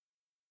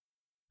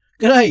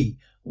G'day,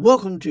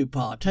 welcome to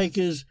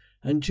Partakers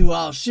and to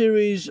our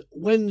series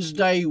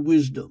Wednesday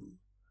Wisdom,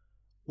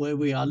 where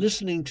we are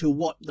listening to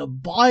what the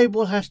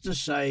Bible has to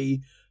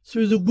say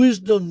through the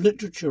wisdom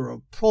literature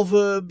of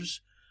Proverbs,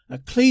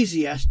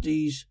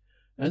 Ecclesiastes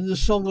and the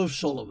Song of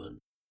Solomon.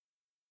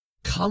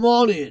 Come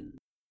on in.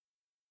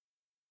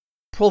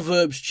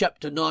 Proverbs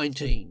chapter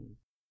 19.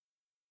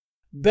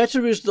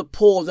 Better is the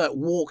poor that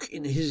walk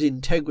in his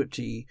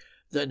integrity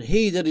than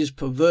he that is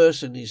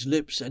perverse in his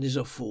lips and is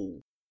a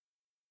fool.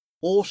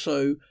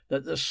 Also,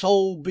 that the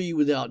soul be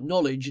without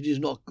knowledge, it is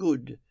not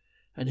good,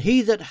 and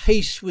he that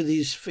hastes with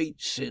his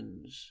feet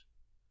sins.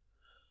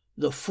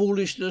 The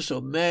foolishness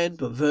of man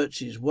perverts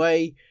his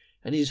way,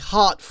 and his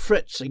heart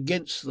frets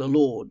against the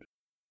Lord.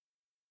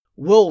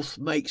 Wealth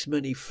makes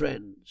many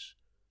friends,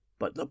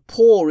 but the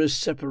poor is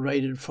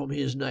separated from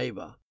his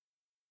neighbour.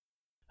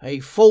 A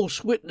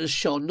false witness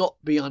shall not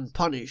be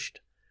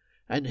unpunished,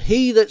 and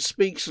he that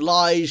speaks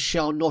lies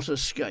shall not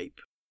escape.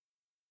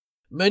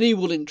 Many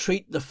will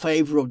entreat the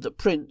favour of the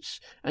prince,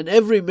 and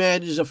every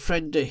man is a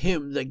friend to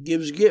him that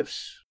gives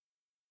gifts.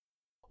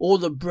 All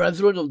the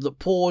brethren of the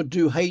poor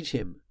do hate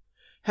him.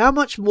 How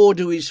much more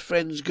do his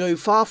friends go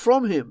far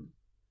from him?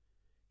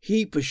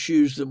 He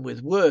pursues them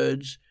with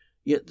words,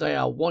 yet they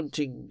are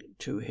wanting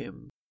to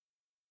him.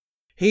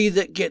 He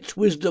that gets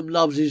wisdom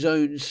loves his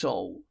own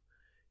soul.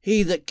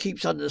 He that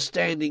keeps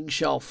understanding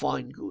shall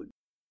find good.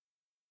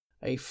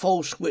 A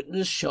false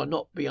witness shall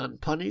not be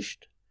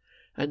unpunished,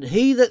 and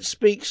he that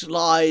speaks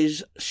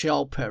lies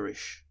shall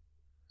perish.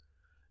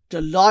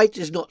 Delight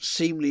is not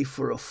seemly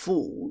for a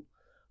fool,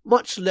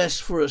 much less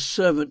for a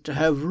servant to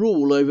have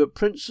rule over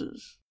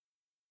princes.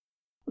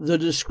 The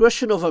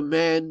discretion of a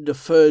man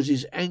defers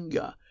his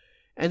anger,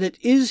 and it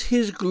is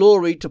his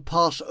glory to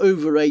pass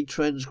over a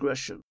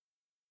transgression.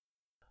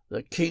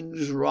 The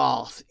king's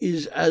wrath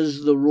is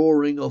as the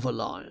roaring of a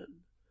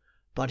lion,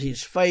 but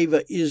his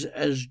favour is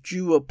as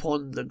dew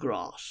upon the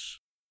grass.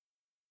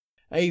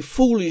 A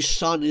foolish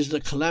son is the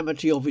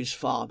calamity of his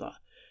father,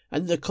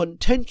 and the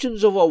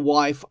contentions of a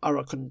wife are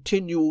a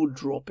continual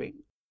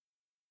dropping.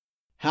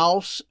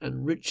 House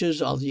and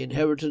riches are the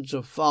inheritance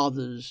of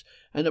fathers,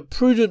 and a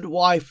prudent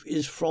wife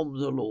is from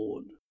the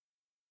Lord.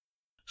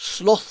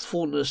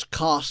 Slothfulness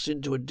casts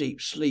into a deep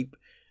sleep,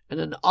 and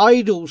an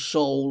idle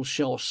soul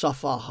shall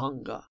suffer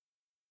hunger.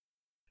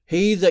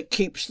 He that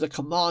keeps the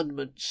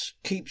commandments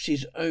keeps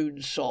his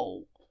own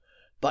soul,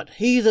 but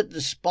he that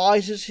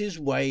despises his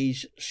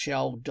ways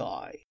shall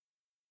die.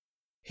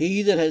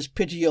 He that has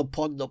pity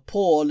upon the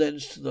poor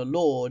lends to the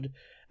Lord,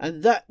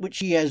 and that which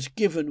he has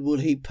given will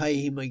he pay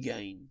him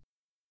again.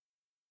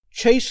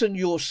 Chasten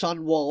your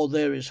son while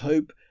there is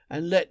hope,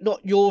 and let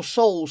not your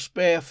soul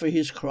spare for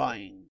his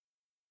crying.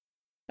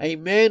 A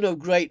man of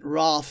great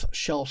wrath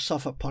shall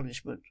suffer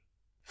punishment,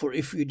 for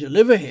if you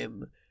deliver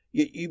him,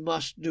 yet you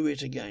must do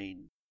it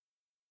again.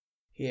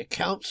 Hear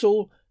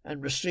counsel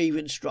and receive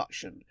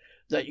instruction,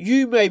 that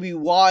you may be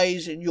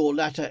wise in your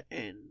latter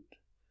end.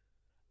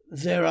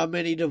 There are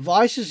many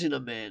devices in a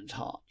man's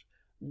heart,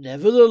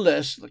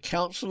 nevertheless the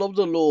counsel of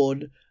the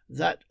Lord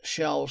that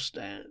shall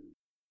stand.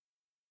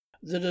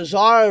 The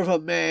desire of a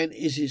man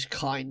is his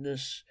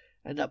kindness,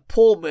 and a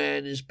poor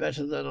man is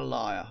better than a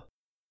liar.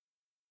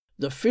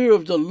 The fear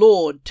of the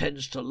Lord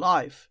tends to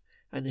life,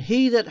 and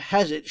he that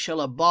has it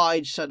shall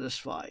abide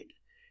satisfied.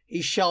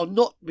 He shall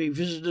not be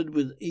visited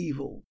with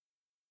evil.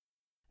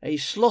 A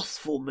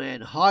slothful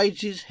man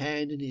hides his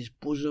hand in his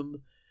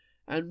bosom,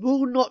 and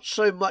will not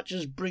so much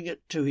as bring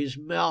it to his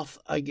mouth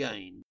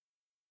again.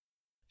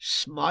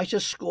 Smite a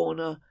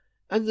scorner,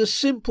 and the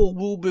simple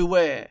will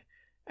beware,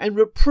 and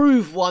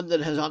reprove one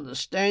that has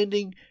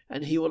understanding,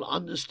 and he will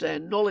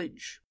understand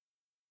knowledge.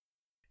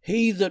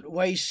 He that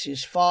wastes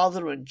his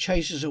father and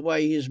chases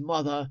away his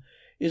mother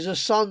is a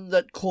son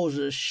that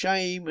causes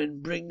shame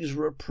and brings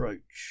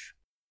reproach.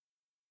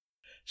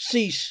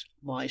 Cease,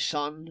 my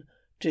son,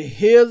 to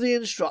hear the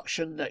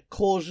instruction that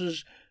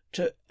causes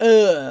to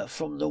err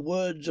from the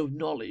words of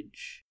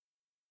knowledge.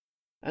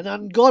 An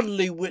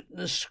ungodly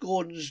witness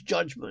scorns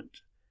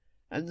judgment,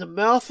 and the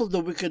mouth of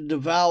the wicked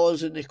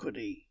devours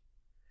iniquity.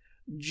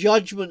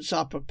 Judgments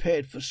are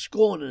prepared for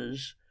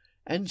scorners,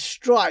 and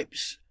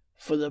stripes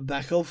for the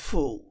back of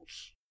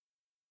fools.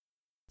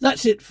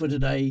 That's it for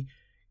today.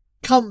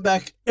 Come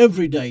back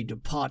every day to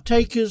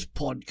Partakers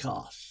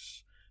Podcasts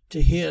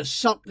to hear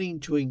something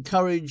to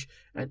encourage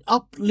and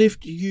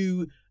uplift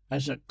you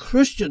as a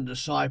Christian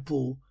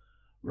disciple,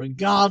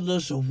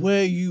 regardless of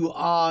where you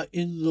are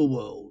in the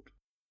world.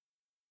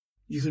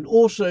 You can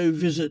also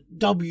visit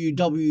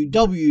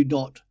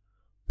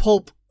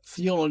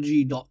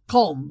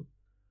www.pulptheology.com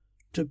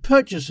to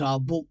purchase our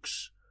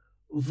books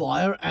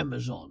via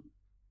Amazon.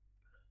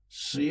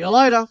 See you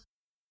later.